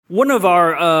One of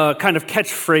our kind of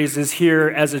catchphrases here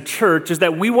as a church is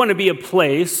that we want to be a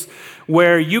place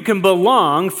where you can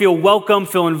belong, feel welcome,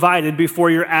 feel invited before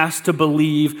you're asked to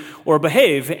believe or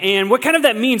behave. And what kind of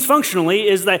that means functionally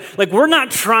is that, we're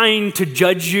not trying to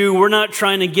judge you. We're not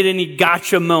trying to get any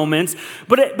gotcha moments.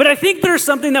 But I think there's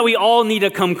something that we all need to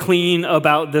come clean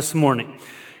about this morning.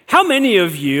 How many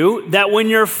of you that when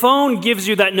your phone gives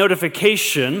you that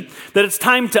notification that it's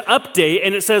time to update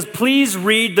and it says, please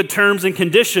read the terms and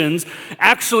conditions,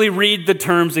 actually read the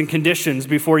terms and conditions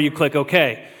before you click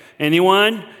OK?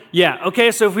 Anyone? Yeah,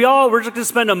 okay, so we're just going to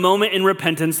spend a moment in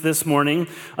repentance this morning,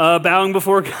 bowing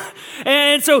before God.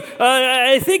 And so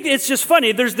I think it's just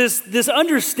funny. There's this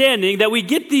understanding that we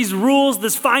get these rules,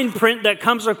 this fine print that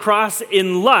comes across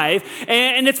in life.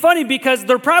 And it's funny because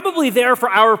they're probably there for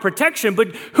our protection,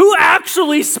 but who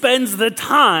actually spends the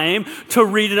time to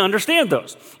read and understand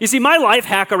those? You see, my life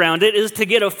hack around it is to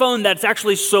get a phone that's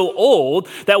actually so old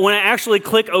that when I actually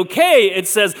click OK, it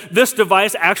says this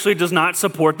device actually does not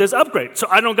support this upgrade. So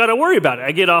I don't got to worry about it.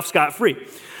 I get off scot-free.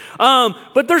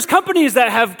 But there's companies that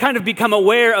have kind of become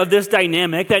aware of this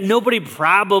dynamic that nobody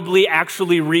probably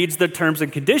actually reads the terms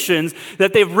and conditions,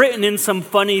 that they've written in some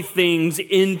funny things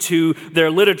into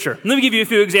their literature. Let me give you a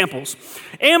few examples.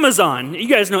 Amazon. You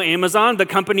guys know Amazon, the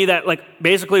company that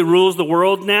basically rules the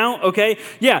world now, okay?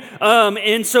 Yeah.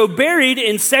 And so buried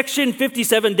in section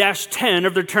 57-10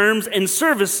 of their terms and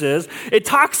services, it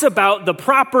talks about the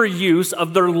proper use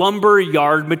of their lumber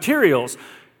yard materials.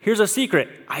 Here's a secret.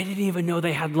 I didn't even know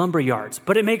they had lumber yards,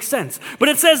 but it makes sense. But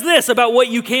it says this about what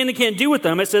you can and can't do with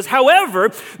them. It says,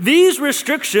 however, these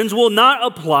restrictions will not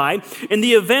apply in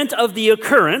the event of the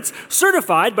occurrence,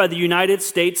 certified by the United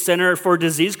States Center for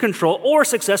Disease Control or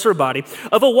successor body,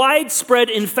 of a widespread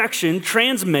infection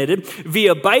transmitted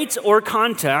via bites or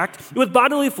contact with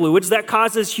bodily fluids that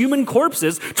causes human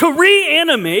corpses to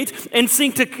reanimate and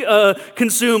sink to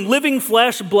consume living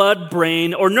flesh, blood,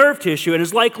 brain, or nerve tissue, and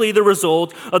is likely the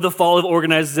result of the fall of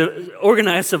organized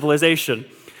civilization.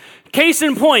 Case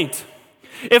in point,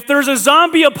 if there's a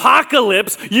zombie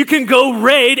apocalypse, you can go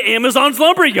raid Amazon's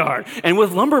lumberyard. And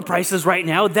with lumber prices right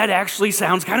now, that actually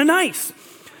sounds kind of nice.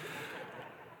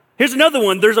 Here's another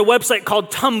one. There's a website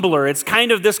called Tumblr. It's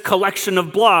kind of this collection of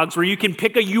blogs where you can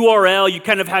pick a URL, you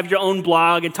kind of have your own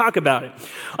blog and talk about it.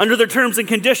 Under their terms and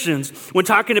conditions, when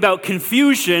talking about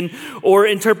confusion or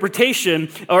interpretation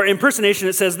or impersonation,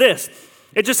 it says this.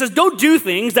 It just says, don't do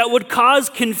things that would cause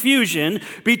confusion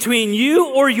between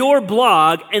you or your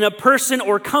blog and a person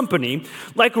or company,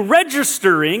 like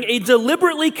registering a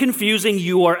deliberately confusing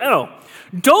URL.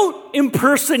 Don't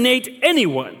impersonate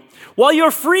anyone. While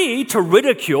you're free to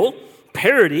ridicule,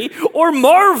 parody, or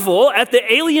marvel at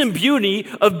the alien beauty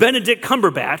of Benedict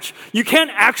Cumberbatch, you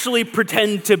can't actually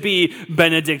pretend to be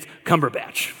Benedict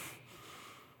Cumberbatch.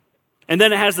 And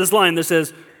then it has this line that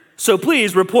says, so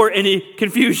please report any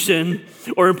confusion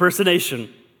or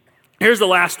impersonation. Here's the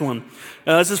last one.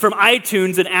 This is from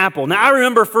iTunes and Apple. Now, I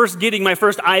remember first getting my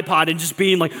first iPod and just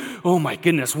being like, oh my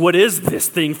goodness, what is this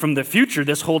thing from the future?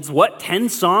 This holds what, 10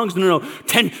 songs? No,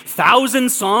 10,000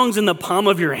 songs in the palm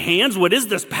of your hands? What is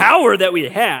this power that we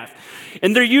have?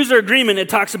 In their user agreement, it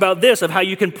talks about this, of how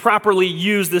you can properly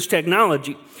use this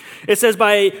technology. It says,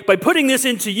 by putting this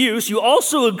into use, you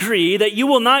also agree that you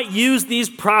will not use these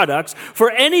products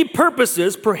for any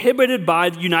purposes prohibited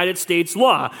by the United States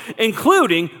law,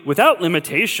 including, without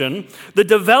limitation, the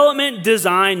development,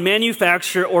 design,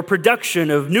 manufacture, or production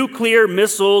of nuclear,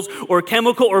 missiles, or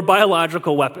chemical or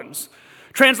biological weapons.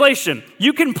 Translation,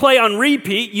 you can play on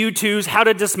repeat U2's How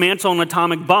to Dismantle an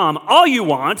Atomic Bomb all you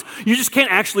want. You just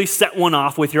can't actually set one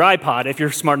off with your iPod if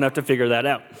you're smart enough to figure that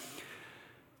out.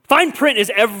 Fine print is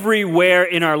everywhere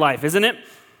in our life, isn't it?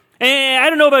 And I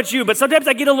don't know about you, but sometimes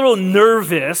I get a little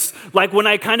nervous, when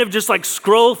I kind of just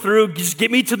scroll through, just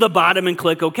get me to the bottom and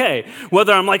click OK.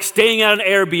 Whether I'm staying at an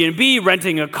Airbnb,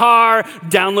 renting a car,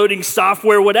 downloading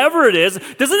software, whatever it is,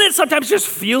 doesn't it sometimes just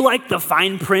feel like the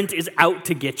fine print is out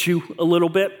to get you a little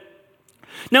bit?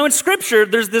 Now, in Scripture,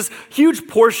 there's this huge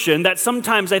portion that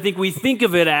sometimes I think we think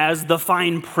of it as the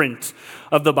fine print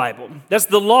of the Bible. That's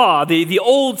the law, the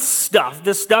old stuff,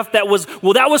 the stuff that was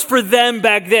for them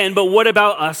back then, but what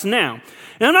about us now?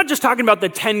 And I'm not just talking about the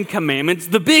 10 Commandments,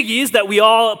 the biggies that we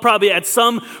all probably at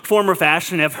some form or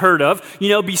fashion have heard of.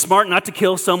 Be smart not to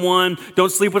kill someone,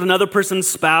 don't sleep with another person's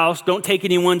spouse, don't take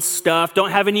anyone's stuff,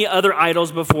 don't have any other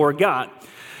idols before God.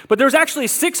 But there's actually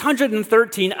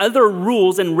 613 other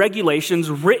rules and regulations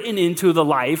written into the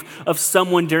life of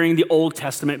someone during the Old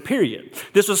Testament period.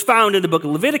 This was found in the book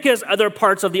of Leviticus, other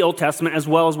parts of the Old Testament, as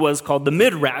well as what is called the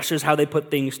Midrash, is how they put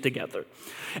things together.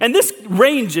 And this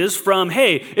ranges from,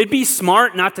 hey, it'd be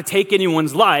smart not to take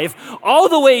anyone's life, all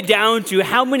the way down to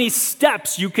how many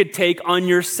steps you could take on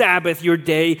your Sabbath, your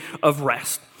day of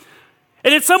rest.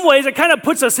 And in some ways, it kind of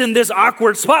puts us in this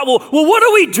awkward spot. Well, what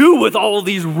do we do with all of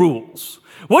these rules?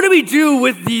 What do we do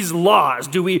with these laws?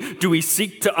 Do we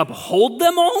seek to uphold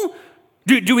them all?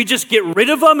 Do we just get rid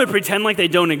of them and pretend like they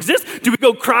don't exist? Do we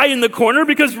go cry in the corner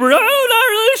because we're not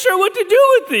really sure what to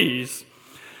do with these?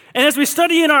 And as we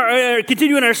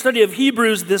continue in our study of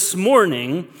Hebrews this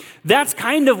morning, that's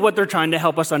kind of what they're trying to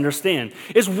help us understand,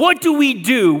 is what do we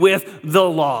do with the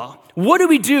law? What do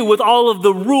we do with all of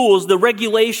the rules, the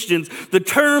regulations, the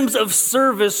terms of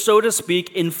service, so to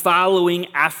speak, in following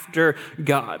after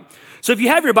God? So if you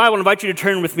have your Bible, I invite you to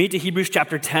turn with me to Hebrews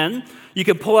chapter 10. You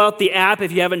can pull out the app.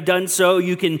 If you haven't done so,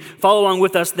 you can follow along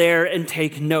with us there and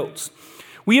take notes.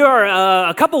 We are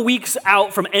a couple weeks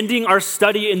out from ending our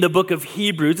study in the book of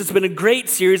Hebrews. It's been a great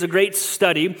series, a great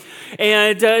study.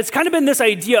 And it's kind of been this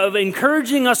idea of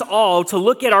encouraging us all to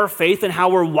look at our faith and how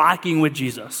we're walking with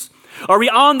Jesus. Are we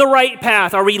on the right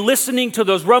path? Are we listening to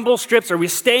those rumble strips? Are we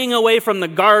staying away from the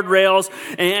guardrails?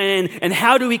 And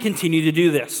how do we continue to do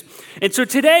this? And so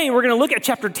today we're going to look at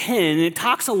chapter 10, and it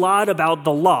talks a lot about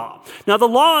the law. Now, the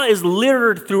law is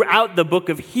littered throughout the book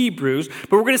of Hebrews,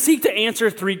 but we're going to seek to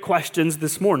answer 3 questions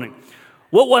this morning.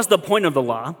 What was the point of the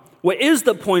law? What is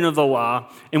the point of the law?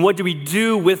 And what do we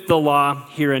do with the law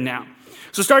here and now?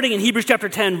 So starting in Hebrews chapter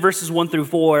 10, verses 1 through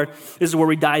 4, this is where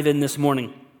we dive in this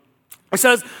morning. It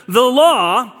says, the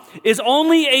law is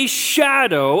only a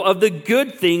shadow of the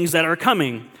good things that are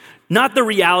coming, not the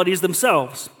realities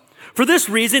themselves. For this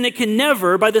reason, it can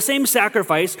never, by the same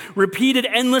sacrifice, repeated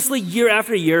endlessly year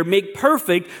after year, make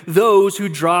perfect those who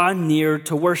draw near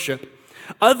to worship.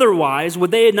 Otherwise,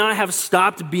 would they not have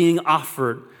stopped being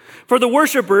offered? For the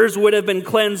worshipers would have been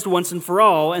cleansed once and for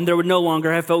all, and they would no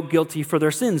longer have felt guilty for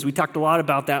their sins. We talked a lot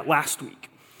about that last week.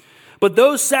 But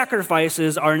those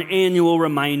sacrifices are an annual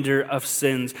reminder of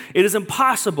sins. It is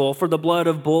impossible for the blood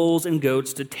of bulls and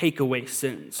goats to take away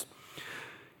sins.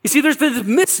 You see, there's this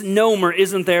misnomer,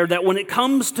 isn't there, that when it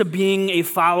comes to being a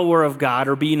follower of God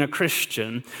or being a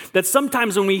Christian, that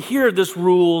sometimes when we hear these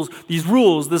rules,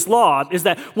 this law, is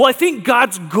that, well, I think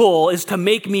God's goal is to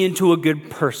make me into a good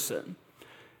person.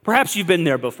 Perhaps you've been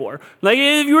there before. Like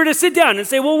if you were to sit down and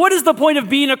say, well, what is the point of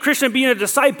being a Christian, being a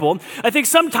disciple? I think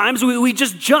sometimes we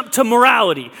just jump to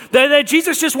morality. That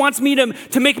Jesus just wants me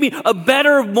to make me a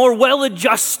better, more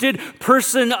well-adjusted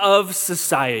person of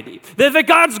society. That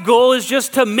God's goal is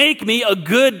just to make me a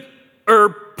good-er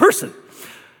person.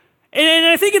 And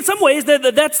I think in some ways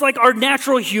that's like our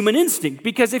natural human instinct.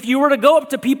 Because if you were to go up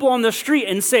to people on the street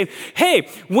and say, hey,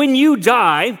 when you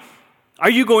die, are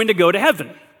you going to go to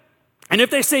heaven? And if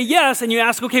they say yes, and you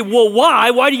ask, okay, well,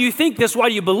 why? Why do you think this? Why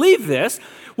do you believe this?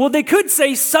 Well, they could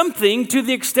say something to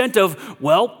the extent of,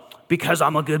 well, because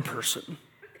I'm a good person.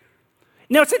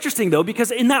 Now, it's interesting, though,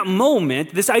 because in that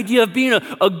moment, this idea of being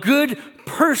a good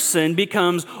person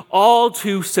becomes all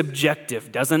too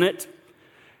subjective, doesn't it?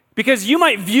 Because you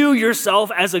might view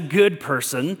yourself as a good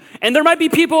person, and there might be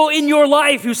people in your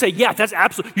life who say, yeah, that's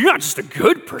absolutely, you're not just a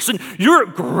good person, you're a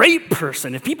great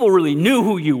person. If people really knew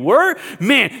who you were,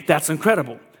 man, that's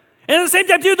incredible. And at the same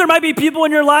time, too, there might be people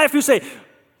in your life who say,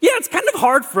 yeah, it's kind of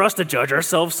hard for us to judge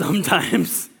ourselves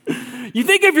sometimes. You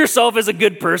think of yourself as a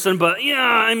good person, but yeah,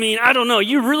 I mean, I don't know,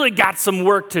 you really got some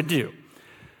work to do.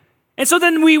 And so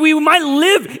then we might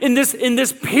live in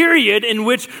this period in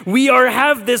which we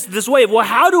have this way of, well,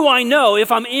 how do I know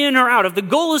if I'm in or out? If the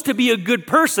goal is to be a good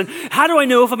person, how do I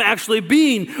know if I'm actually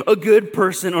being a good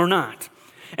person or not?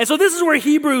 And so this is where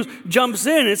Hebrews jumps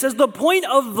in. It says the point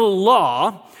of the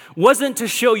law wasn't to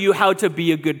show you how to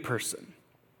be a good person.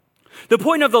 The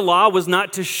point of the law was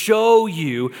not to show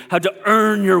you how to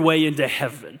earn your way into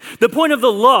heaven. The point of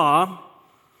the law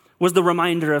was the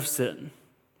reminder of sin.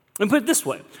 And put it this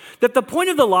way, that the point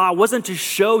of the law wasn't to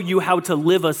show you how to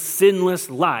live a sinless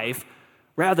life,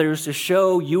 rather it was to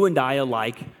show you and I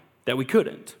alike that we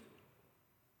couldn't.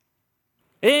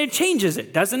 It changes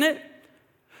it, doesn't it?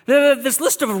 This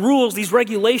list of rules, these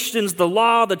regulations, the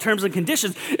law, the terms and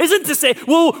conditions, isn't to say,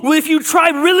 well, if you try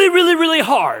really, really, really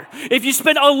hard, if you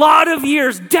spend a lot of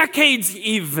years, decades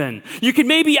even, you can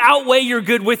maybe outweigh your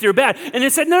good with your bad. And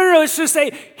it said, no, it's just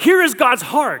say, here is God's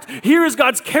heart. Here is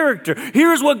God's character.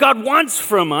 Here is what God wants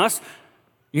from us.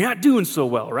 You're not doing so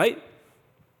well, right?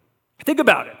 Think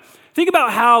about it. Think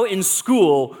about how in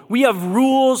school we have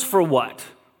rules for what?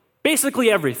 Basically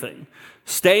everything.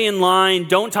 Stay in line,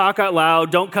 don't talk out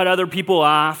loud, don't cut other people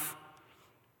off.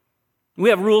 We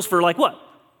have rules for like what?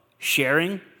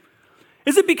 Sharing.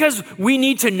 Is it because we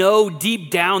need to know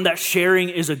deep down that sharing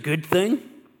is a good thing?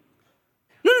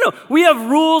 No. We have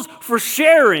rules for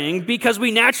sharing because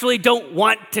we naturally don't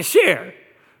want to share,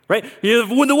 right?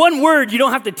 When the one word you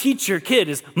don't have to teach your kid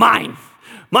is mine,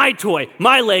 my toy,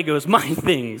 my Legos, my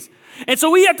things. And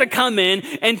so we have to come in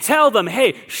and tell them,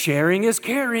 hey, sharing is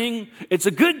caring. It's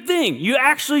a good thing. You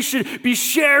actually should be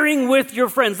sharing with your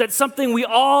friends. That's something we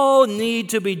all need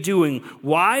to be doing.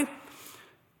 Why?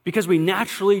 Because we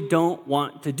naturally don't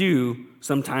want to do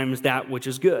sometimes that which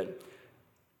is good.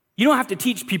 You don't have to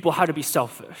teach people how to be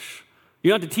selfish. You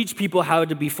don't have to teach people how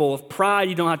to be full of pride.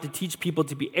 You don't have to teach people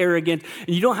to be arrogant.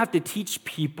 And you don't have to teach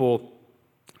people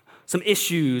some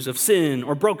issues of sin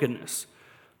or brokenness.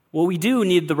 What we do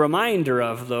need the reminder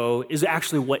of, though, is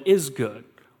actually what is good,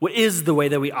 what is the way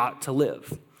that we ought to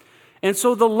live. And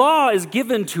so the law is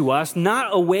given to us not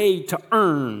a way to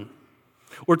earn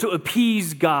or to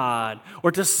appease God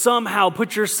or to somehow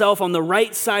put yourself on the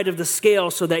right side of the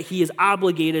scale so that he is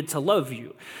obligated to love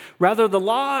you. Rather, the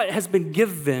law has been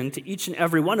given to each and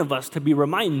every one of us to be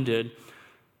reminded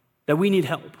that we need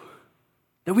help,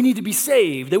 that we need to be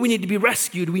saved, that we need to be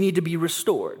rescued, we need to be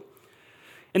restored.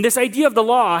 And this idea of the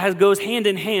law goes hand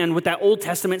in hand with that Old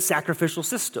Testament sacrificial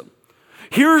system.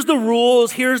 Here's the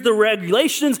rules, here's the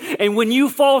regulations, and when you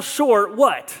fall short,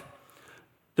 what?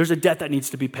 There's a debt that needs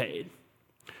to be paid.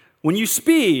 When you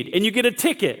speed and you get a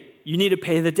ticket, you need to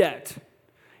pay the debt.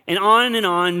 And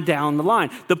on down the line.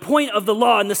 The point of the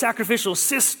law and the sacrificial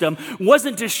system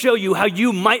wasn't to show you how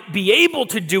you might be able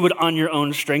to do it on your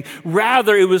own strength.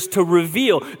 Rather, it was to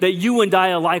reveal that you and I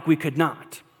alike, we could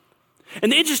not.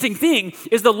 And the interesting thing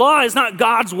is the law is not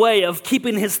God's way of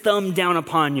keeping his thumb down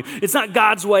upon you. It's not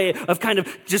God's way of kind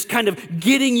of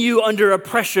getting you under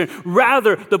oppression.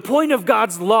 Rather, the point of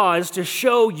God's law is to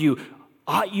show you,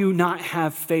 ought you not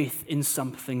have faith in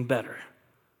something better?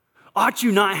 Ought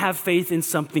you not have faith in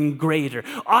something greater?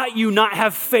 Ought you not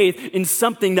have faith in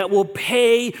something that will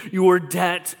pay your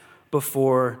debt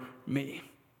before me?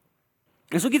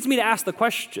 And so it gets me to ask the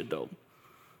question, though.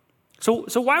 So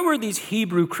why were these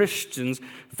Hebrew Christians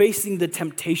facing the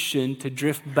temptation to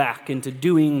drift back into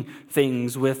doing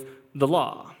things with the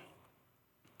law?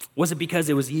 Was it because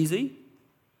it was easy?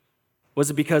 Was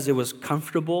it because it was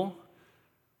comfortable?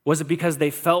 Was it because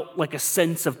they felt like a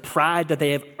sense of pride that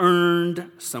they have earned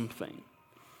something?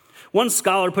 One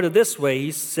scholar put it this way.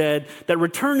 He said that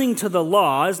returning to the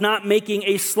law is not making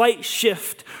a slight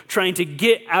shift, trying to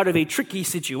get out of a tricky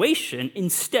situation.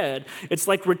 Instead, it's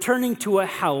like returning to a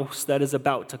house that is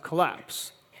about to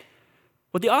collapse.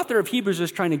 What the author of Hebrews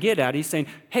is trying to get at, he's saying,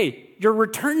 hey, you're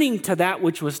returning to that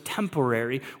which was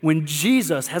temporary when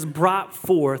Jesus has brought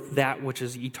forth that which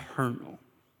is eternal.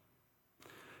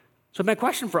 So my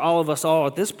question for all of us all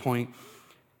at this point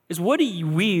is what do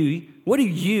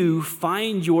you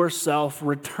find yourself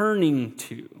returning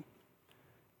to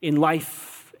in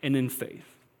life and in faith?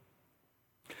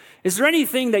 Is there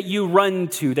anything that you run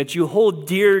to, that you hold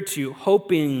dear to,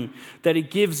 hoping that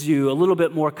it gives you a little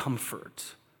bit more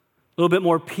comfort, a little bit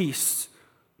more peace,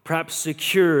 perhaps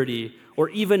security, or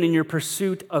even in your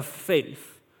pursuit of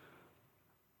faith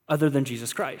other than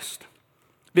Jesus Christ?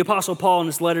 The Apostle Paul, in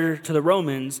his letter to the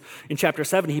Romans, in chapter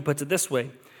 7, he puts it this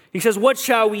way. He says, what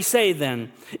shall we say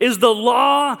then? Is the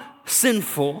law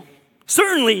sinful?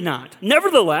 Certainly not.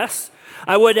 Nevertheless,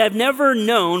 I would have never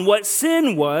known what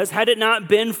sin was had it not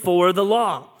been for the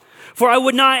law. For I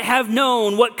would not have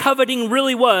known what coveting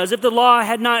really was if the law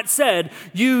had not said,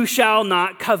 you shall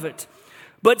not covet.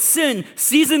 But sin,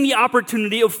 seizing the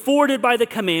opportunity afforded by the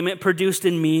commandment, produced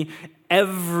in me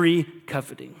every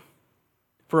coveting.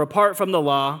 For apart from the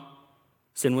law,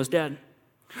 sin was dead.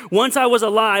 Once I was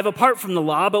alive apart from the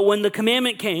law, but when the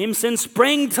commandment came, sin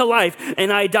sprang to life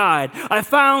and I died. I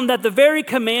found that the very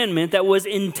commandment that was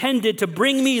intended to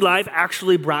bring me life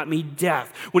actually brought me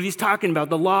death. What he's talking about,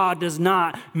 the law does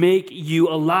not make you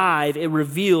alive. It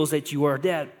reveals that you are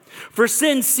dead. For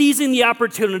sin, seizing the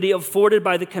opportunity afforded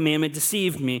by the commandment,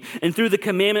 deceived me, and through the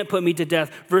commandment put me to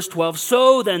death. Verse 12,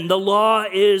 so then the law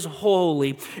is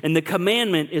holy, and the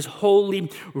commandment is holy,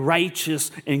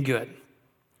 righteous, and good.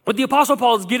 What the Apostle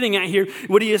Paul is getting at here,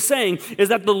 what he is saying, is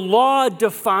that the law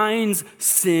defines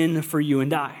sin for you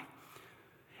and I.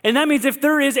 And that means if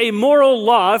there is a moral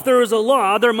law, if there is a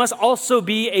law, there must also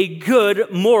be a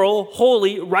good, moral,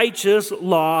 holy, righteous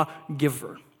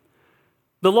lawgiver.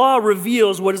 The law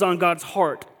reveals what is on God's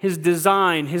heart, his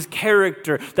design, his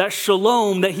character, that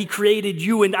shalom that he created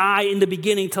you and I in the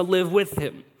beginning to live with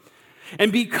him.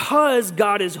 And because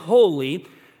God is holy,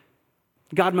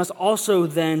 God must also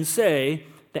then say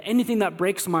that anything that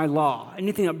breaks my law,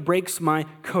 anything that breaks my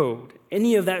code,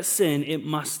 any of that sin, it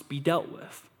must be dealt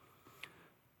with.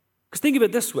 Because think of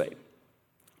it this way,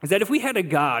 is that if we had a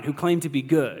God who claimed to be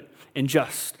good and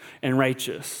just and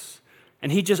righteous,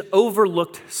 and he just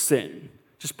overlooked sin,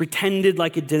 just pretended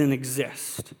like it didn't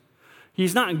exist,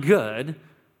 he's not good,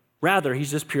 rather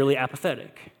he's just purely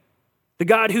apathetic. The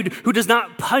God who does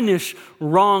not punish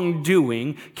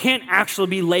wrongdoing can't actually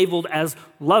be labeled as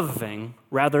loving,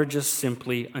 rather just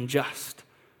simply unjust.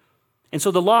 And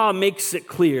so the law makes it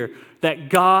clear that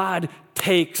God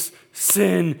takes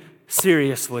sin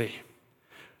seriously.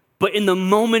 But in the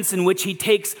moments in which he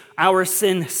takes our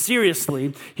sin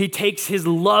seriously, he takes his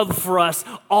love for us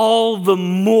all the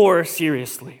more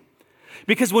seriously.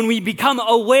 Because when we become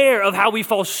aware of how we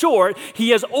fall short,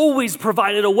 he has always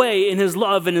provided a way in his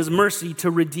love and his mercy to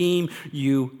redeem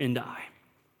you and I.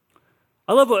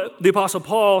 I love what the Apostle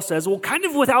Paul says. Well, kind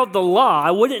of without the law, I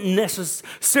wouldn't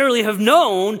necessarily have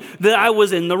known that I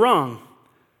was in the wrong.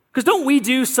 Because don't we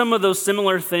do some of those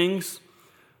similar things?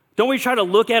 Don't we try to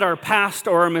look at our past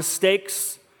or our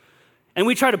mistakes and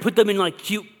we try to put them in like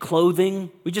cute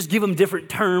clothing? We just give them different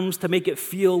terms to make it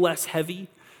feel less heavy.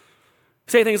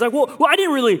 Say things like, well, I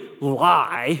didn't really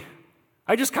lie.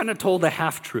 I just kind of told a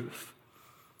half-truth.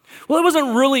 Well, I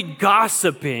wasn't really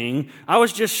gossiping. I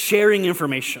was just sharing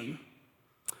information.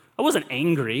 I wasn't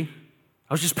angry.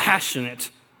 I was just passionate.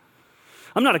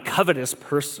 I'm not a covetous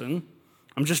person.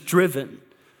 I'm just driven.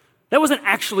 That wasn't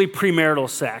actually premarital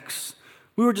sex.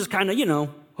 We were just kind of,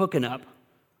 hooking up.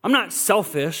 I'm not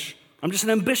selfish. I'm just an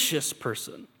ambitious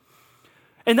person.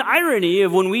 And the irony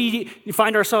of when we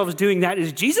find ourselves doing that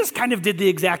is Jesus kind of did the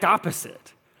exact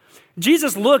opposite.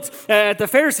 Jesus looked at the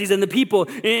Pharisees and the people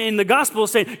in the gospel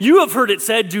saying, you have heard it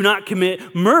said, do not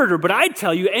commit murder. But I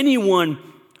tell you, anyone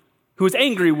who is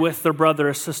angry with their brother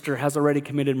or sister has already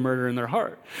committed murder in their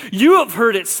heart. You have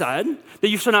heard it said that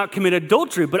you shall not commit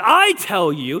adultery. But I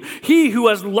tell you, he who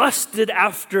has lusted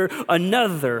after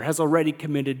another has already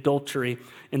committed adultery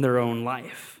in their own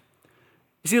life.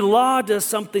 You see, the law does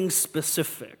something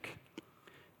specific.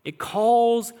 It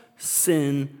calls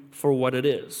sin for what it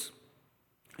is.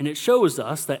 And it shows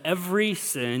us that every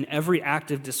sin, every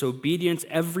act of disobedience,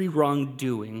 every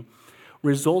wrongdoing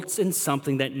results in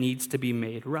something that needs to be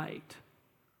made right.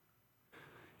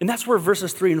 And that's where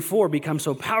verses 3 and 4 become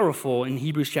so powerful in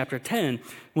Hebrews chapter 10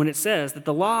 when it says that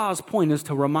the law's point is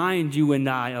to remind you and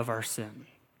I of our sin.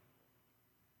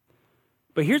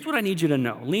 But here's what I need you to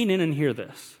know. Lean in and hear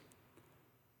this.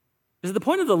 Is the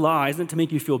point of the law isn't to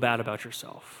make you feel bad about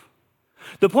yourself.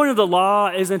 The point of the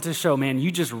law isn't to show, man,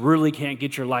 you just really can't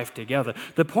get your life together.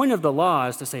 The point of the law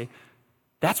is to say,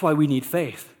 that's why we need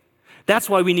faith. That's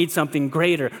why we need something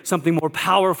greater, something more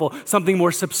powerful, something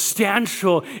more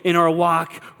substantial in our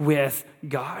walk with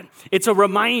God. It's a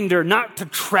reminder not to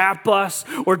trap us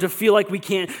or to feel like we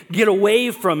can't get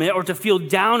away from it or to feel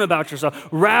down about yourself.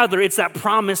 Rather, it's that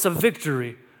promise of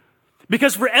victory.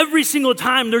 Because for every single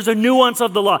time, there's a nuance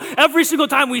of the law. Every single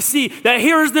time we see that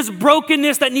here's this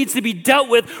brokenness that needs to be dealt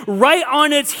with, right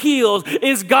on its heels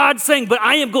is God saying, but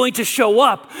I am going to show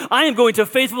up. I am going to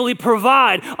faithfully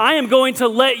provide. I am going to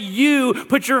let you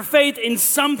put your faith in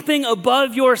something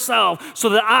above yourself so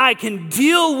that I can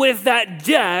deal with that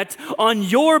debt on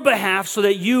your behalf so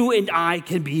that you and I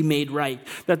can be made right.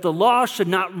 That the law should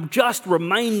not just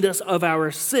remind us of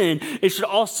our sin, it should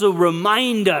also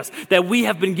remind us that we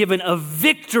have been given a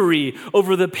victory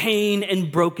over the pain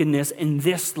and brokenness in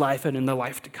this life and in the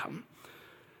life to come.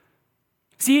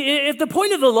 See, if the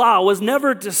point of the law was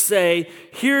never to say,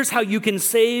 here's how you can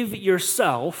save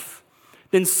yourself,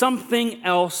 then something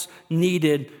else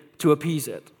needed to appease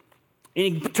it.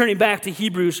 And turning back to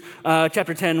Hebrews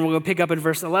chapter 10, we're going to pick up in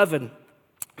verse 11.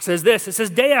 It says this, it says,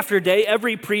 day after day,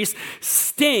 every priest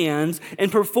stands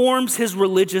and performs his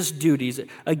religious duties.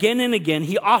 Again and again,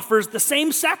 he offers the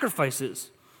same sacrifices,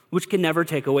 which can never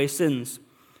take away sins.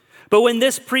 But when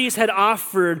this priest had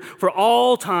offered for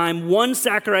all time one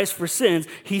sacrifice for sins,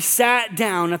 he sat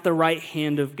down at the right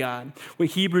hand of God. What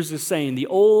Hebrews is saying, the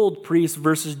old priest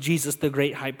versus Jesus, the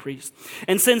great high priest.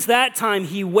 And since that time,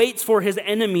 he waits for his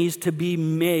enemies to be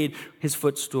made his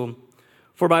footstool.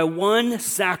 For by one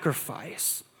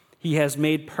sacrifice, he has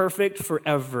made perfect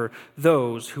forever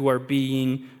those who are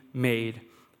being made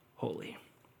holy.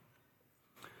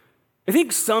 I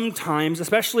think sometimes,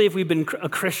 especially if we've been a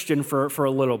Christian for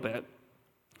a little bit,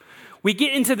 We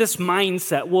get into this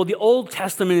mindset, well, the Old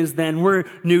Testament is then, we're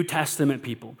New Testament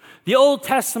people. The Old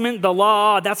Testament, the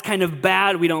law, that's kind of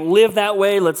bad. We don't live that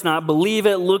way. Let's not believe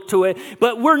it, look to it.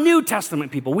 But we're New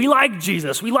Testament people. We like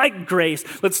Jesus. We like grace.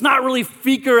 Let's not really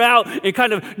figure out and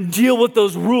kind of deal with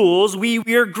those rules. We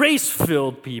are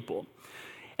grace-filled people.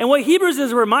 And what Hebrews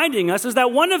is reminding us is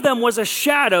that one of them was a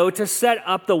shadow to set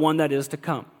up the one that is to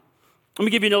come. Let me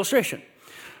give you an illustration.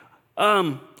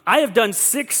 I have done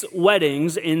 6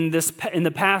 weddings in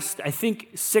the past, I think,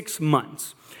 6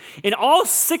 months. And all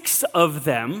 6 of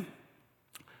them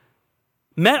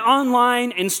met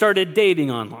online and started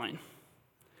dating online.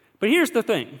 But here's the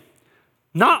thing.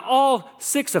 Not all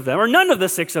 6 of them, or none of the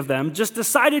 6 of them, just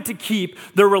decided to keep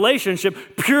their relationship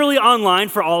purely online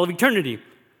for all of eternity.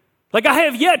 Like, I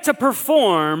have yet to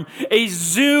perform a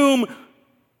Zoom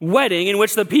wedding in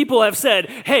which the people have said,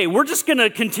 hey, we're just going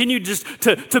to continue just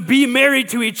to be married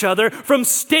to each other from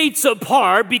states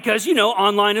apart because,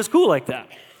 online is cool like that.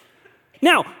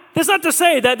 Now, that's not to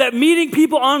say that meeting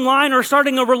people online or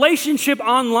starting a relationship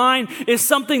online is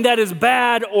something that is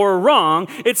bad or wrong.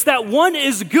 It's that one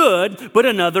is good, but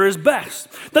another is best.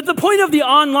 That the point of the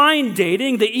online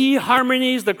dating, the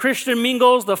eHarmonies, the Christian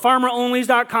Mingles, the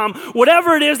FarmerOnlys.com,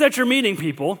 whatever it is that you're meeting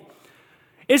people,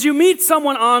 is you meet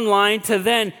someone online to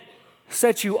then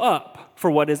set you up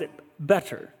for what is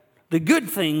better. The good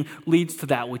thing leads to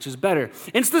that which is better.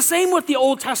 And it's the same with the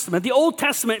Old Testament. The Old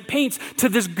Testament paints to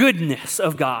this goodness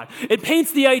of God. It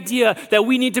paints the idea that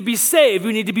we need to be saved,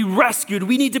 we need to be rescued,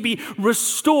 we need to be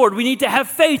restored, we need to have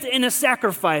faith in a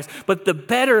sacrifice. But the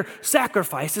better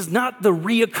sacrifice is not the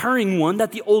reoccurring one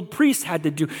that the old priests had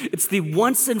to do. It's the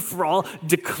once and for all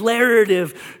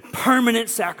declarative, permanent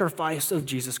sacrifice of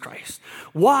Jesus Christ.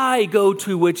 Why go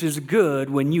to which is good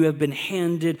when you have been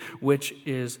handed which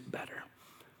is better?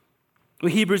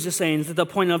 What Hebrews is saying is that the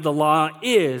point of the law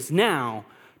is now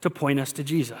to point us to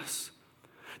Jesus.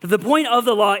 That the point of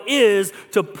the law is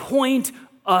to point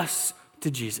us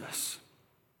to Jesus.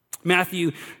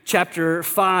 Matthew chapter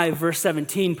 5, verse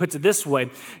 17 puts it this way.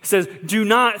 It says, do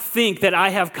not think that I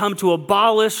have come to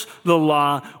abolish the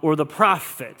law or the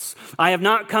prophets. I have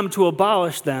not come to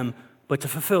abolish them, but to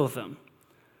fulfill them.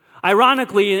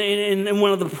 Ironically, in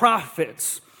one of the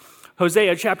prophets,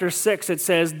 Hosea chapter 6, it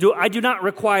says, I do not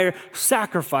require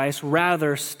sacrifice,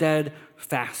 rather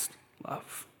steadfast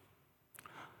love.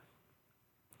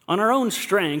 On our own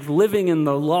strength, living in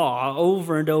the law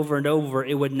over and over and over,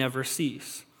 it would never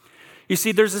cease. You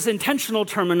see, there's this intentional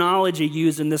terminology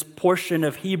used in this portion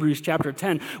of Hebrews chapter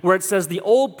 10 where it says the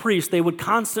old priests, they would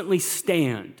constantly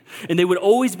stand and they would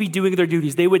always be doing their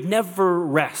duties. They would never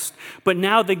rest. But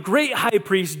now the great high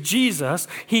priest, Jesus,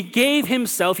 he gave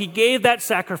himself, he gave that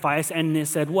sacrifice, and it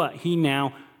said what? He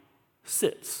now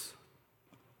sits.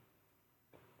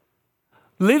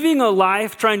 Living a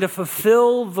life trying to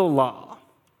fulfill the law,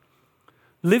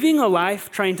 living a life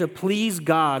trying to please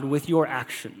God with your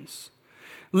actions,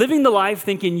 living the life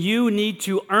thinking you need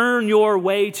to earn your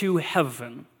way to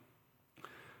heaven.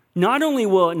 Not only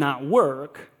will it not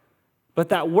work, but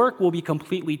that work will be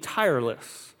completely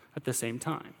tireless at the same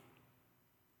time.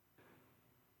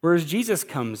 Whereas Jesus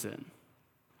comes in,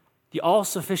 the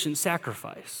all-sufficient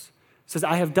sacrifice, says,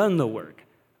 I have done the work.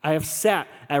 I have sat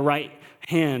at right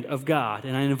hand of God,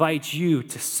 and I invite you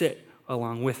to sit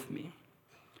along with me.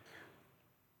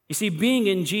 You see, being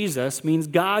in Jesus means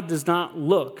God does not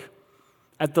look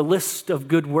at the list of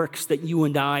good works that you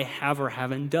and I have or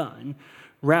haven't done.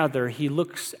 Rather, he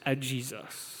looks at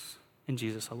Jesus and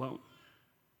Jesus alone.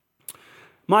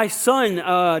 My son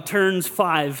turns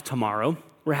 5 tomorrow.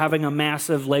 We're having a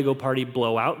massive Lego party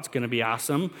blowout. It's going to be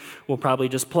awesome. We'll probably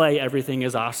just play Everything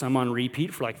is Awesome on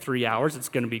repeat for like 3 hours. It's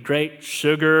going to be great.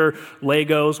 Sugar,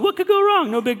 Legos, what could go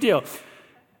wrong? No big deal.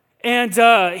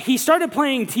 And he started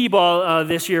playing T-ball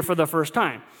this year for the first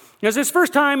time. It was his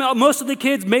first time. Most of the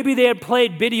kids, maybe they had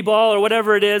played biddy ball or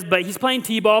whatever it is, but he's playing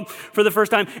T-ball for the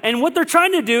first time. And what they're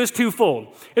trying to do is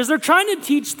twofold. They're trying to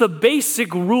teach the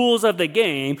basic rules of the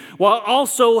game while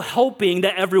also hoping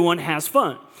that everyone has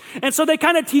fun. And so they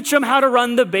kind of teach them how to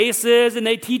run the bases, and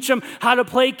they teach them how to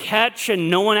play catch, and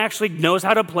no one actually knows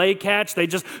how to play catch. They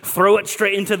just throw it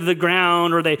straight into the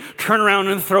ground, or they turn around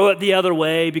and throw it the other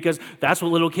way because that's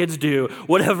what little kids do,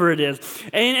 whatever it is.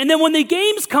 And then when the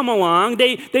games come along,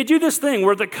 they do this thing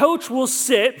where the coach will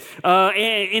sit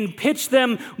and pitch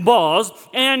them balls,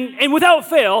 and without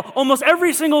fail, almost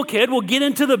every single kid will get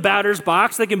into the batter's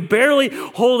box. They can barely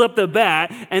hold up the bat,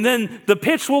 and then the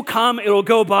pitch will come, it'll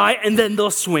go by, and then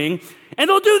they'll swing. And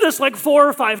they'll do this like 4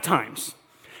 or 5 times.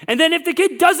 And then if the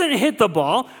kid doesn't hit the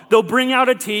ball, they'll bring out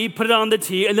a tee, put it on the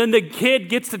tee, and then the kid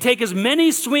gets to take as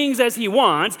many swings as he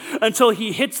wants until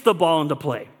he hits the ball into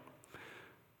play.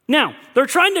 Now, they're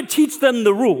trying to teach them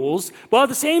the rules, while at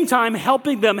the same time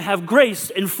helping them have grace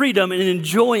and freedom and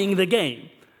enjoying the game.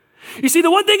 You see,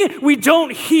 the one thing we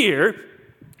don't hear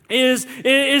is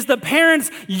the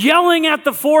parents yelling at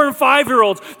the 4 and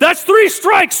 5-year-olds, "That's 3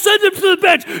 strikes, send him to the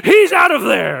bench, he's out of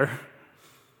there."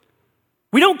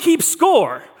 We don't keep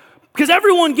score, because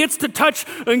everyone gets to touch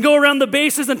and go around the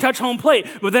bases and touch home plate.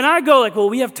 But then I go like, well,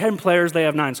 we have 10 players, they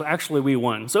have 9, so actually we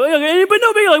won. So, but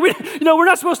no big, like, we're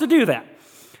not supposed to do that.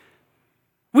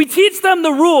 We teach them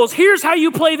the rules. Here's how you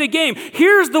play the game.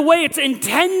 Here's the way it's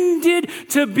intended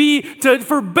to be,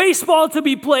 for baseball to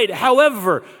be played.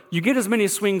 However, you get as many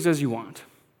swings as you want.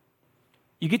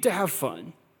 You get to have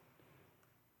fun.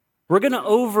 We're going to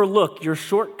overlook your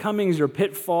shortcomings, your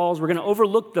pitfalls. We're going to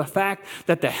overlook the fact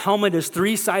that the helmet is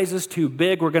 3 sizes too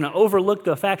big. We're going to overlook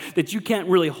the fact that you can't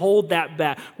really hold that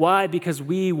bat. Why? Because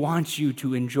we want you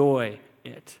to enjoy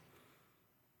it.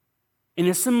 In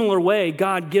a similar way,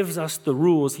 God gives us the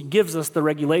rules. He gives us the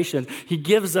regulations. He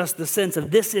gives us the sense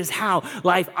of this is how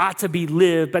life ought to be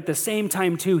lived. But at the same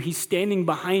time, too, he's standing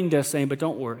behind us saying, but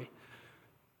don't worry.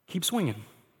 Keep swinging.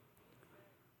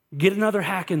 Get another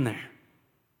hack in there.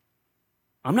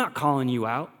 I'm not calling you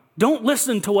out. Don't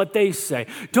listen to what they say.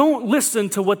 Don't listen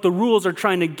to what the rules are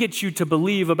trying to get you to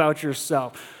believe about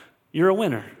yourself. You're a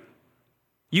winner.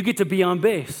 You get to be on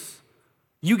base.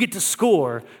 You get to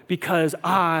score because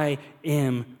I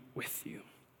am with you.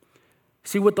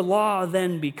 See, what the law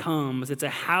then becomes, it's a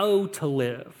how to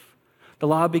live. The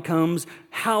law becomes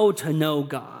how to know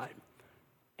God.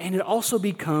 And it also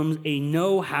becomes a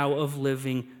know-how of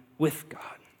living with God.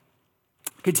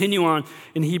 Continue on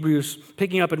in Hebrews,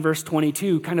 picking up in verse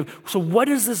 22, so what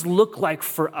does this look like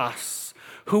for us?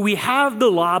 Who we have the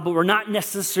law, but we're not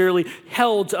necessarily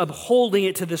held to upholding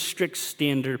it to the strict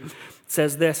standard.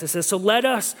 Says this, it says, so let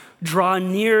us draw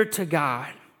near to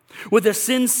God with a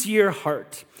sincere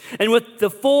heart and with the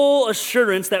full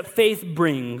assurance that faith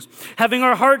brings, having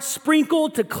our hearts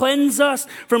sprinkled to cleanse us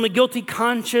from a guilty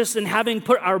conscience and having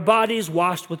put our bodies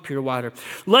washed with pure water.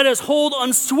 Let us hold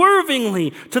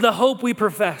unswervingly to the hope we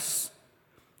profess,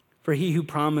 for he who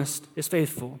promised is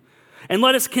faithful. And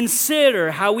let us consider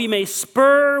how we may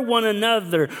spur one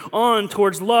another on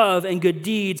towards love and good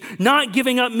deeds, not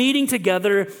giving up meeting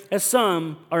together as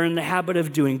some are in the habit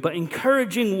of doing, but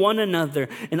encouraging one another,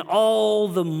 and all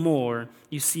the more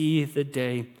you see the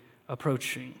day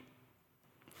approaching.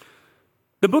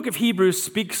 The book of Hebrews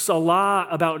speaks a lot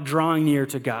about drawing near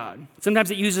to God. Sometimes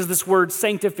it uses this word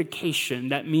sanctification.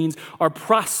 That means our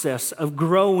process of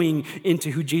growing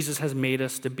into who Jesus has made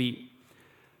us to be.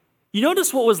 You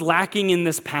notice what was lacking in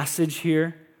this passage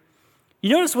here? You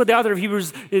notice what the author of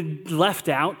Hebrews left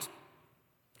out?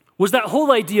 Was that whole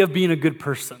idea of being a good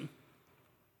person.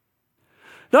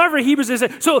 The author of Hebrews says,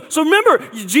 so remember,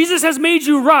 Jesus has made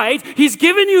you right. He's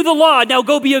given you the law. Now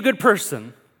go be a good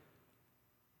person.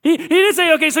 He didn't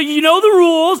say, okay, so you know the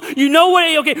rules. You know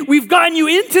what, okay, we've gotten you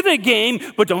into the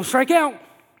game, but don't strike out.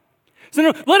 So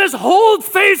no, let us hold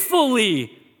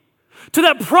faithfully to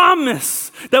that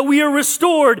promise that we are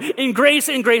restored in grace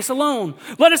and grace alone.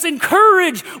 Let us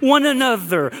encourage one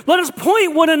another. Let us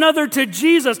point one another to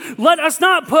Jesus. Let us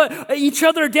not put each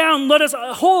other down. Let us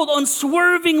hold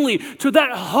unswervingly to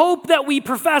that hope that we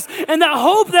profess. And that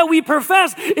hope that we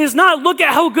profess is not look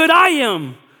at how good I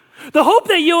am. The hope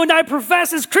that you and I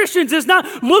profess as Christians is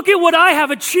not look at what I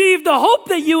have achieved. The hope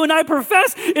that you and I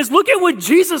profess is look at what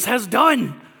Jesus has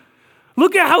done.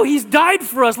 Look at how he's died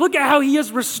for us. Look at how he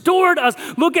has restored us.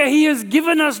 Look at how he has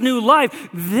given us new life.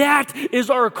 That is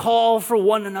our call for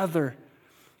one another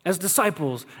as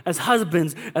disciples, as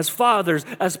husbands, as fathers,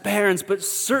 as parents, but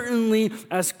certainly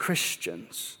as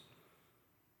Christians.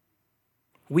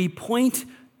 We point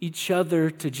each other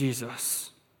to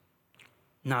Jesus,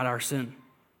 not our sin.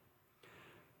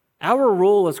 Our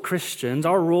role as Christians,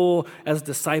 our role as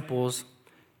disciples,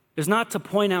 is not to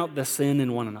point out the sin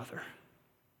in one another.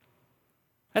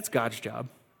 That's God's job.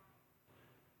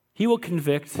 He will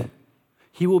convict.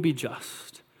 He will be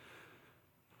just.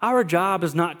 Our job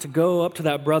is not to go up to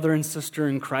that brother and sister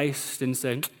in Christ and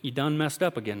say, you done messed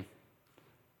up again.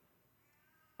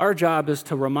 Our job is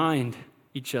to remind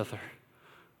each other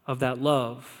of that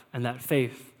love and that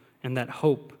faith and that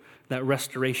hope, that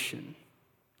restoration.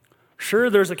 Sure,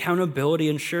 there's accountability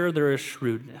and sure, there is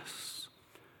shrewdness.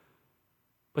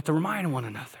 But to remind one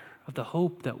another of the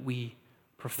hope that we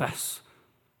profess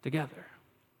together.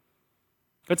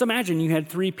 Let's imagine you had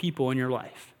 3 people in your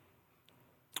life.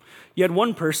 You had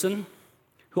one person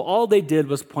who all they did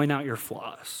was point out your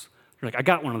flaws. You're like, I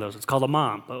got one of those. It's called a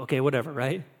mom. Okay, whatever,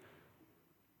 right?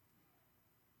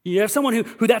 You have someone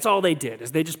who that's all they did,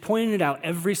 is they just pointed out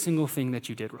every single thing that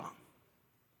you did wrong.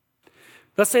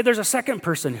 Let's say there's a second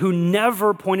person who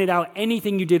never pointed out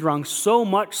anything you did wrong, so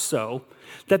much so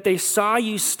that they saw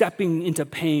you stepping into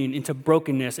pain, into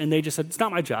brokenness, and they just said, it's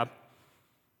not my job,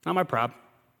 not my problem,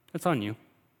 it's on you.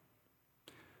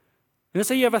 And let's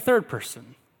say you have a third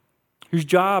person whose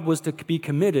job was to be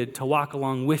committed to walk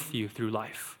along with you through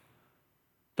life.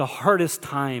 The hardest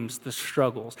times, the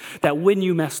struggles, that when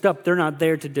you messed up, they're not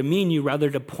there to demean you, rather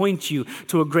to point you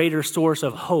to a greater source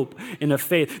of hope and of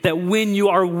faith. That when you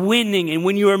are winning and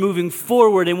when you are moving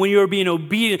forward and when you are being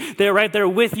obedient, they're right there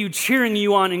with you, cheering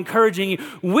you on, encouraging you.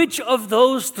 Which of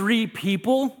those three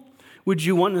people would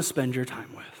you want to spend your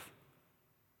time with?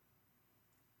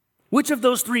 Which of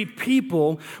those three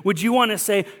people would you want to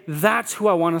say, that's who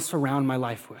I want to surround my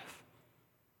life with?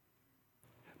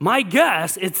 My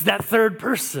guess, it's that third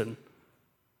person.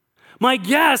 My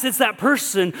guess, it's that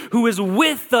person who is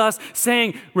with us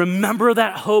saying, remember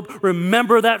that hope,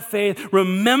 remember that faith,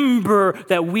 remember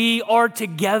that we are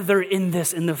together in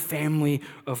this, in the family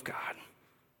of God.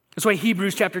 That's why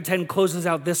Hebrews chapter 10 closes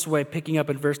out this way, picking up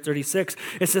in verse 36.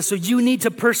 It says, so you need to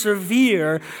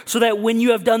persevere so that when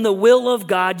you have done the will of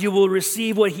God, you will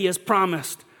receive what he has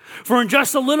promised. For in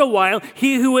just a little while,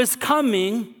 he who is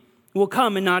coming will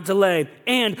come and not delay.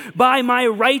 And by my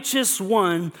righteous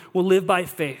one will live by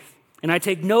faith. And I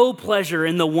take no pleasure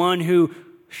in the one who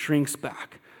shrinks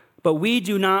back. But we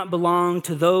do not belong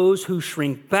to those who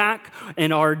shrink back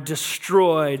and are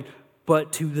destroyed,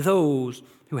 but to those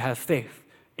who have faith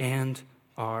and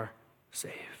are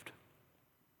saved.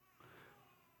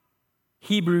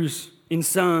 Hebrews in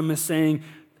sum is saying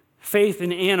faith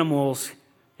in animals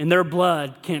and their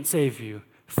blood can't save you.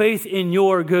 Faith in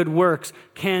your good works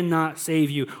cannot save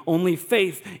you. Only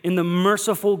faith in the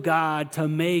merciful God to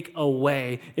make a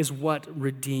way is what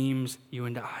redeems you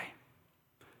and I.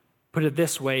 Put it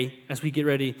this way, as we get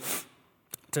ready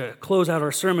to close out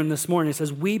our sermon this morning, it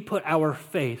says, we put our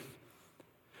faith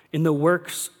in the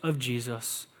works of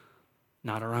Jesus,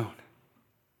 not our own.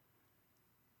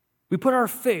 We put our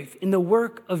faith in the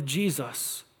work of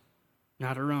Jesus,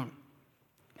 not our own.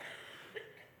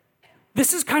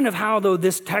 This is kind of how, though,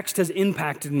 this text has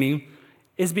impacted me,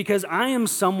 is because I am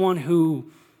someone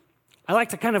who, I like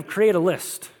to kind of create a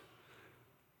list.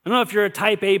 I don't know if you're a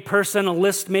type A person, a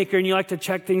list maker, and you like to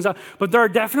check things out, but there are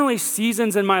definitely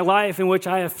seasons in my life in which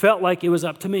I have felt like it was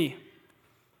up to me.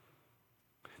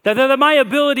 That my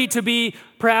ability to be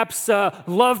perhaps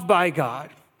loved by God,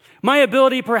 my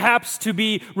ability perhaps to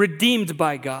be redeemed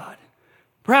by God,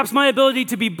 perhaps my ability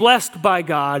to be blessed by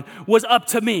God was up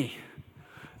to me.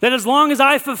 That as long as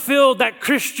I fulfilled that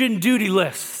Christian duty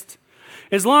list,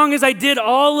 as long as I did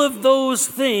all of those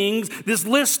things, this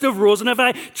list of rules, and if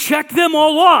I check them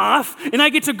all off and I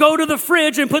get to go to the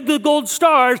fridge and put the gold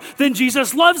stars, then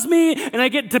Jesus loves me and I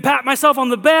get to pat myself on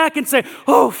the back and say,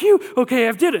 oh, phew, okay,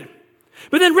 I've did it.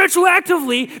 But then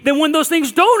retroactively, then when those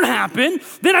things don't happen,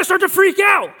 then I start to freak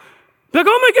out. Like,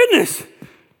 oh my goodness,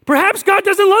 perhaps God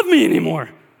doesn't love me anymore.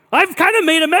 I've kind of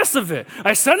made a mess of it.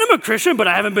 I said I'm a Christian, but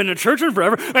I haven't been to church in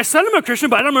forever. I said I'm a Christian,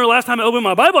 but I don't remember the last time I opened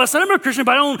my Bible. I said I'm a Christian,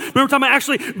 but I don't remember the time I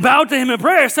actually bowed to him in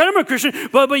prayer. I said I'm a Christian,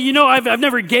 but you know, I've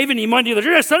never gave any money to the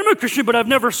church. I said I'm a Christian, but I've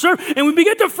never served. And we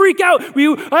begin to freak out. I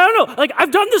don't know, like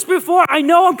I've done this before. I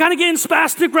know I'm kind of getting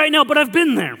spastic right now, but I've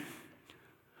been there.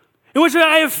 In which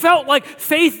I have felt like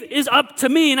faith is up to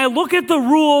me. And I look at the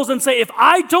rules and say, if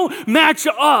I don't match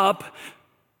up,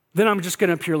 then I'm just going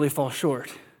to purely fall short.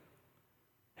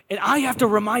 And I have to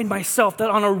remind myself that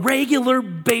on a regular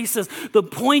basis, the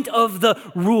point of the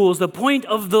rules, the point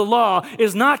of the law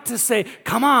is not to say,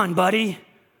 come on, buddy,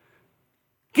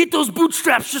 get those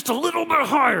bootstraps just a little bit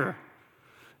higher.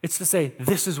 It's to say,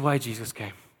 this is why Jesus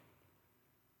came.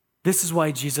 This is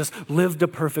why Jesus lived a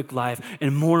perfect life.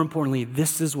 And more importantly,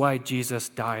 this is why Jesus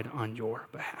died on your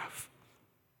behalf.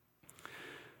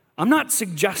 I'm not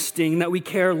suggesting that we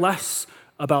care less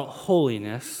about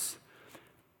holiness.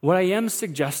 What I am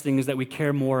suggesting is that we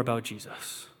care more about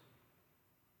Jesus.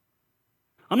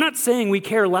 I'm not saying we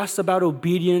care less about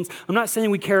obedience. I'm not saying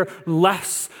we care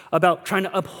less about trying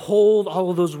to uphold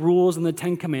all of those rules in the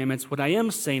Ten Commandments. What I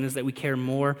am saying is that we care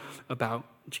more about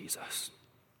Jesus.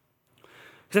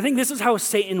 Because I think this is how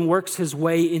Satan works his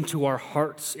way into our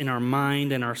hearts, in our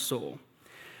mind, and our soul.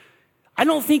 I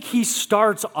don't think he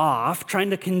starts off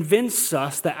trying to convince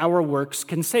us that our works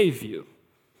can save you.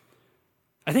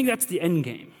 I think that's the end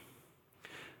game.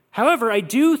 However, I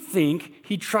do think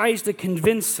he tries to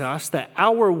convince us that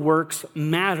our works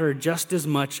matter just as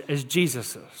much as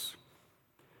Jesus's.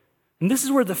 And this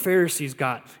is where the Pharisees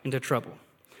got into trouble.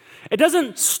 It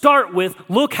doesn't start with,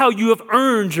 look how you have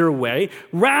earned your way.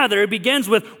 Rather, it begins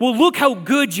with, well, look how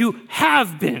good you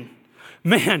have been.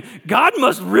 Man, God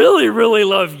must really, really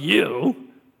love you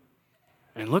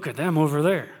and look at them over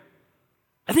there.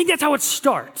 I think that's how it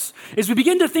starts, is we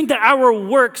begin to think that our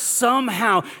works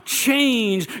somehow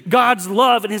change God's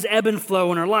love and his ebb and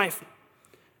flow in our life,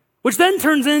 which then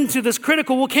turns into this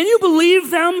critical, well, can you believe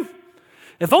them?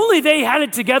 If only they had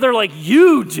it together like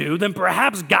you do, then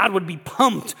perhaps God would be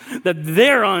pumped that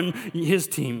they're on his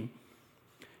team.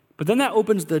 But then that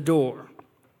opens the door.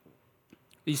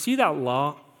 You see that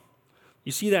law?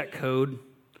 You see that code?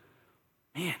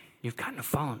 Man, you've kind of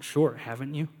fallen short,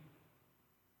 haven't you?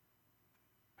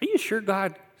 Are you sure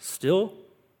God still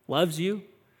loves you?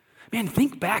 Man,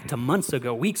 think back to months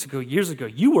ago, weeks ago, years ago.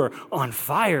 You were on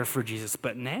fire for Jesus,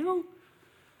 but now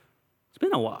it's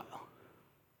been a while.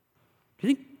 Do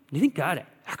you think God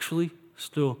actually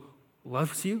still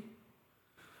loves you?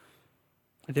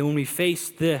 And then when we face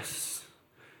this,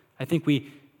 I think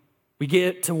we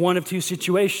get to one of two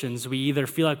situations. We either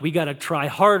feel like we got to try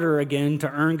harder again to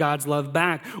earn God's love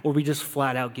back, or we just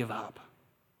flat out give up.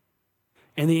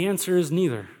 And the answer is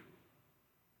neither.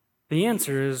 The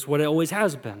answer is what it always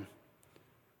has been.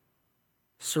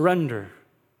 Surrender.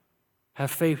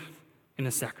 Have faith in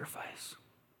a sacrifice.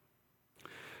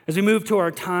 As we move to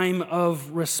our time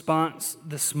of response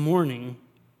this morning,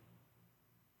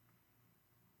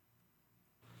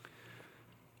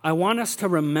 I want us to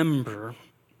remember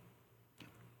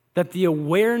that the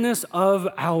awareness of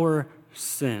our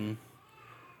sin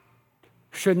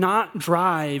should not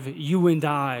drive you and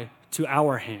I to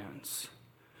our hands.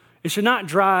 It should not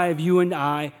drive you and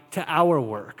I to our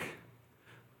work.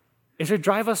 It should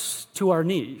drive us to our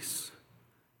knees.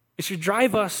 It should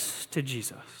drive us to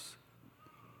Jesus.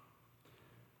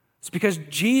 It's because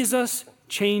Jesus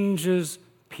changes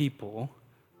people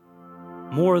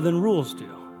more than rules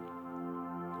do.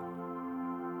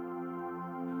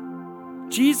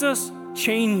 Jesus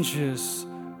changes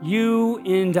you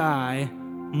and I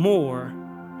more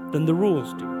than the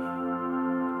rules do.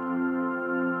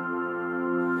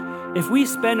 If we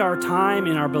spend our time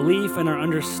in our belief and our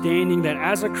understanding that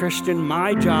as a Christian,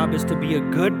 my job is to be a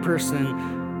good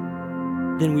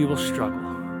person, then we will struggle.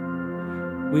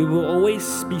 We will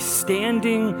always be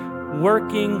standing,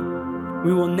 working.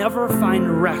 We will never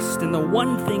find rest. And the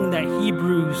one thing that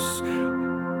Hebrews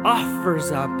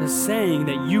offers up is saying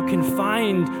that you can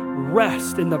find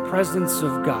rest in the presence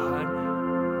of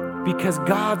God because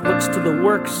God looks to the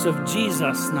works of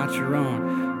Jesus, not your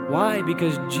own. Why?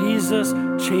 Because Jesus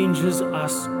changes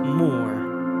us more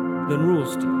than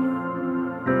rules do.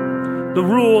 The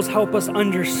rules help us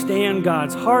understand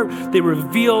God's heart. They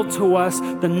reveal to us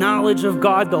the knowledge of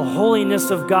God, the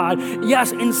holiness of God.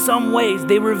 Yes, in some ways,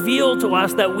 they reveal to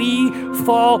us that we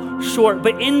fall short.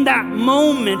 But in that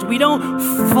moment, we don't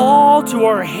fall to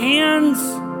our hands.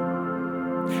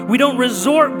 We don't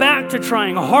resort back to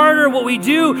trying harder. What we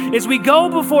do is we go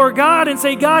before God and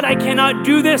say, God, I cannot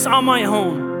do this on my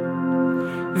own.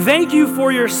 Thank you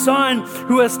for your Son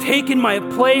who has taken my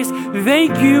place.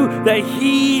 Thank you that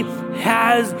he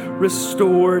has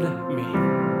restored me.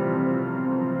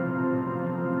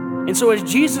 And so as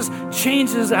Jesus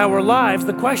changes our lives,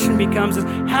 the question becomes,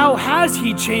 how has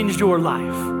he changed your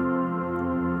life?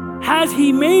 Has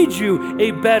he made you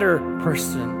a better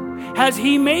person? Has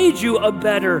he made you a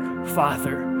better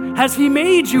father? Has he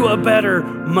made you a better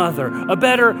mother, a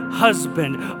better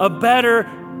husband, a better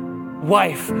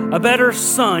wife, a better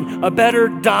son, a better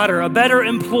daughter, a better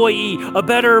employee, a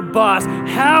better boss?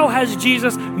 How has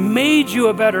Jesus made you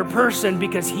a better person?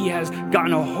 Because he has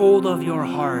gotten a hold of your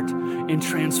heart and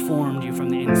transformed you from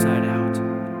the inside out.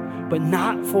 But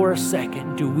not for a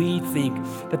second do we think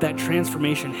that that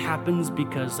transformation happens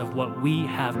because of what we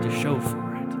have to show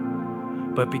for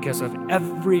it, but because of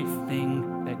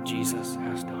everything that Jesus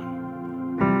has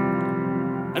done.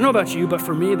 I don't know about you, but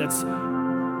for me, that's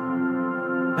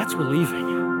relieving.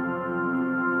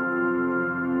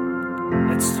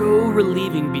 That's so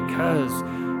relieving because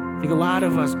I think a lot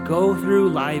of us go through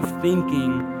life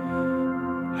thinking,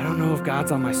 I don't know if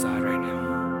God's on my side right now.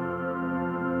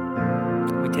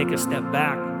 We take a step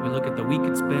back. We look at the week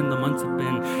it's been, the months it's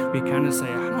been. We kind of say,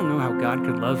 I don't know how God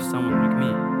could love someone like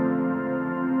me.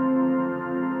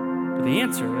 But the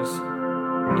answer is,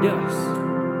 he does.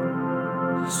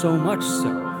 So much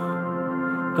so.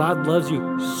 God loves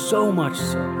you so much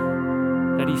so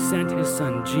that he sent his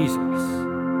son Jesus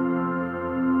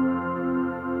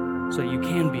so that you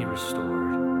can be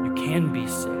restored, you can be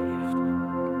saved,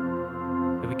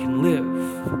 that we can live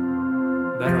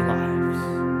better lives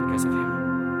because of him.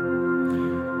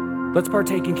 Let's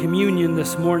partake in communion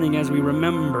this morning as we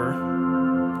remember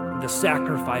the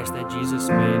sacrifice that Jesus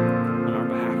made on our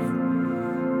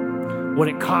behalf. What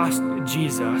it cost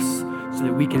Jesus so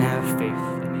that we can have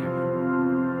faith in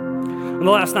him. And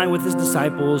the last night with his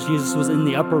disciples, Jesus was in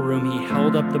the upper room. He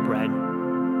held up the bread.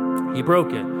 He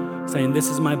broke it, saying, "This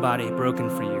is my body broken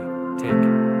for you. Take and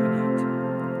eat."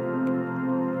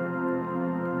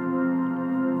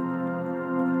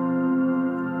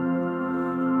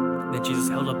 Then Jesus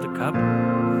held up the cup.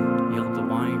 He held up the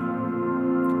wine.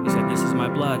 He said, "This is my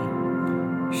blood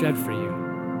shed for you.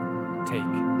 Take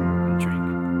and drink.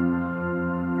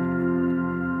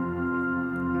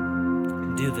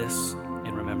 And do this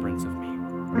in remembrance of me."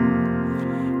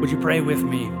 Would you pray with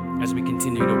me as we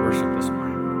continue to worship this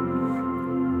morning?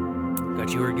 God,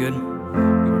 you are good, you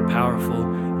are powerful,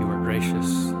 you are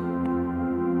gracious.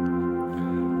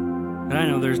 And I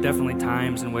know there's definitely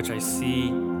times in which I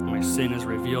see my sin is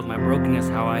revealed, my brokenness,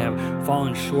 how I have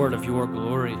fallen short of your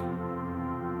glory.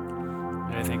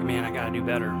 And I think, man, I gotta do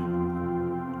better.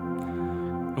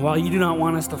 And while you do not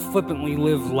want us to flippantly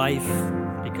live life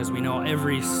because we know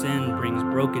every sin brings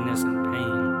brokenness and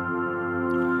pain,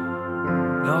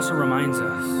 it also reminds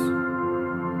us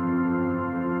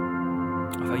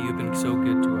of how you've been so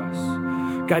good to us.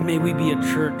 God, may we be a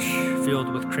church filled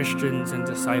with Christians and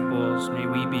disciples. May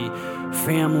we be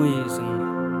families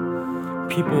and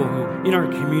people who, in our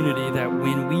community, that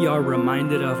when we are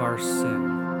reminded of our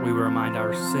sin, we remind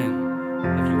our sin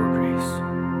of your grace.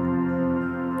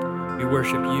 We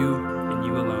worship you and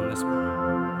you alone this morning.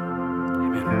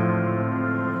 Amen.